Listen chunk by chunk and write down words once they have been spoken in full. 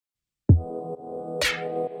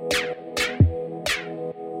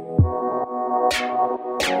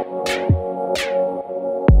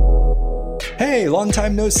Hey, long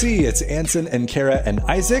time no see. It's Anson and Kara and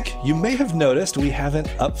Isaac. You may have noticed we haven't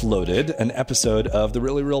uploaded an episode of the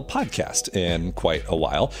Really Real podcast in quite a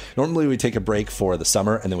while. Normally we take a break for the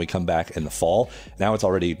summer and then we come back in the fall. Now it's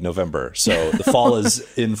already November, so the fall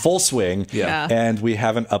is in full swing. Yeah. And we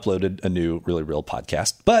haven't uploaded a new Really Real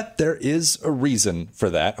podcast. But there is a reason for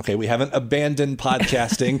that. Okay, we haven't abandoned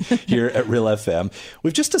podcasting here at Real FM.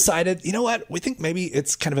 We've just decided, you know what? We think maybe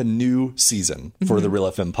it's kind of a new season for the Real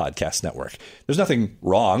FM podcast network. There's nothing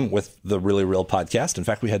wrong with the Really Real podcast. In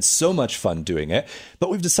fact, we had so much fun doing it,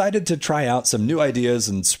 but we've decided to try out some new ideas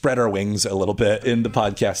and spread our wings a little bit in the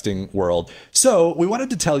podcasting world. So we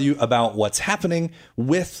wanted to tell you about what's happening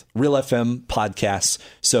with Real FM podcasts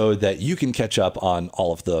so that you can catch up on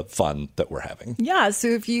all of the fun that we're having. Yeah, so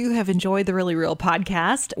if you have enjoyed the Really Real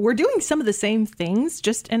podcast, we're doing some of the same things,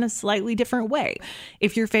 just in a slightly different way.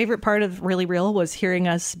 If your favorite part of Really Real was hearing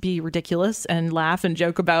us be ridiculous and laugh and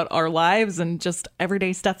joke about our lives and just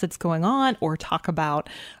everyday stuff that's going on, or talk about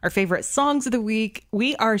our favorite songs of the week,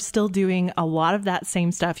 we are still doing a lot of that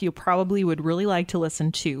same stuff. You probably would really like to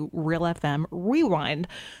listen to Real FM Rewind.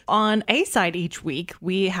 On A Side each week,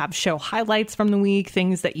 we have show highlights from the week,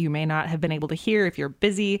 things that you may not have been able to hear if you're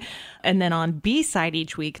busy. And then on B Side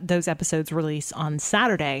each week, those episodes release on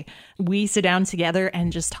Saturday. We sit down together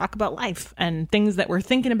and just talk about life and things that we're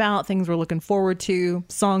thinking about, things we're looking forward to,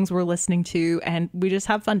 songs we're listening to, and we just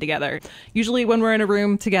have fun together. Usually when we're in a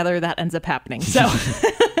room together, that ends up happening. So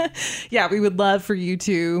yeah, we would love for you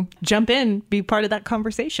to jump in, be part of that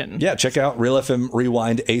conversation. Yeah, check out Real FM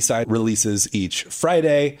Rewind. A-Side releases each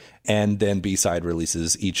Friday, and then B-Side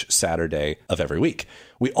releases each Saturday of every week.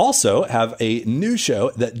 We also have a new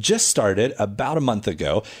show that just started about a month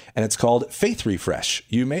ago, and it's called Faith Refresh.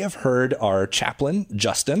 You may have heard our chaplain,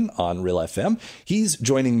 Justin, on Real FM. He's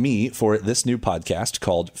joining me for this new podcast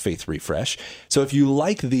called Faith Refresh. So if you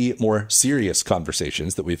like the more serious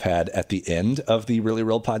conversations that we've had at the end of the Really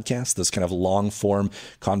Real podcast, those kind of long-form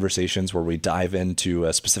conversations where we dive into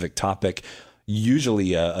a specific topic,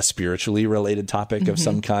 usually a spiritually related topic of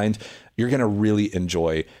some kind, you're going to really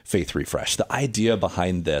enjoy Faith Refresh. The idea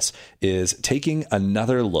behind this is taking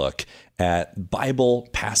another look at Bible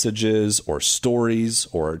passages or stories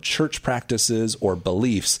or church practices or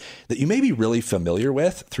beliefs that you may be really familiar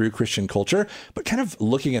with through Christian culture, but kind of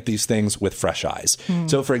looking at these things with fresh eyes.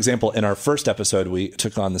 So, for example, in our first episode, we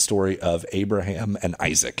took on the story of Abraham and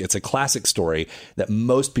Isaac. It's a classic story that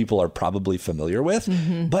most people are probably familiar with,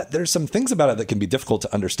 but there's some things about it that can be difficult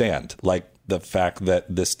to understand, like the fact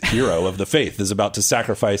that this hero of the faith is about to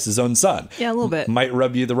sacrifice his own son. Yeah, a little bit. Might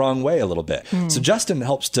rub you the wrong way a little bit. So Justin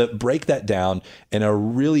helps to break that down in a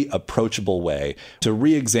really approachable way, to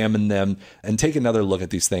re-examine them and take another look at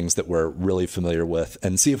these things that we're really familiar with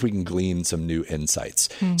and see if we can glean some new insights.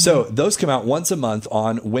 So those come out once a month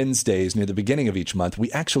on Wednesdays near the beginning of each month.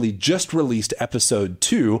 We actually just released episode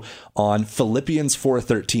 2 on Philippians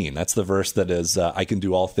 4:13. That's the verse that is, I can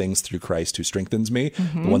do all things through Christ who strengthens me.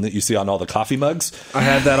 The one that you see on all the coffee mugs. I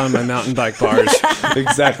have that on my mountain bike bars.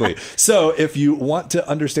 Exactly. So if you want to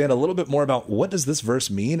understand a little bit more about what does this verse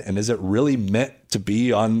mean, and is it really meant to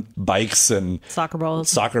be on bikes and soccer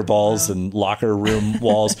balls and locker room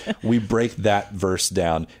walls, we break that verse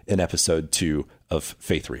down in episode 2 of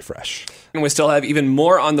Faith Refresh. And we still have even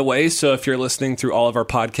more on the way. So if you're listening through all of our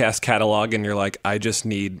podcast catalog and you're like, I just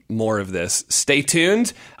need more of this, stay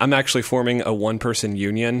tuned. I'm actually forming a one-person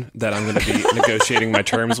union that I'm going to be negotiating my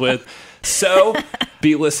terms with. So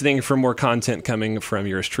be listening for more content coming from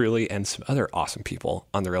yours truly and some other awesome people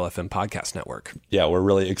on the Real FM Podcast Network. Yeah, we're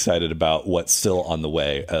really excited about what's still on the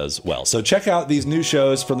way as well. So check out these new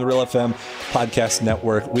shows from the Real FM Podcast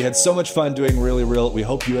Network. We had so much fun doing Really Real. We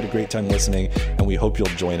hope you had a great time listening, and we hope you'll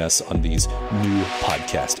join us on these new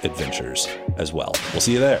podcast adventures as well. We'll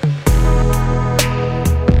see you there.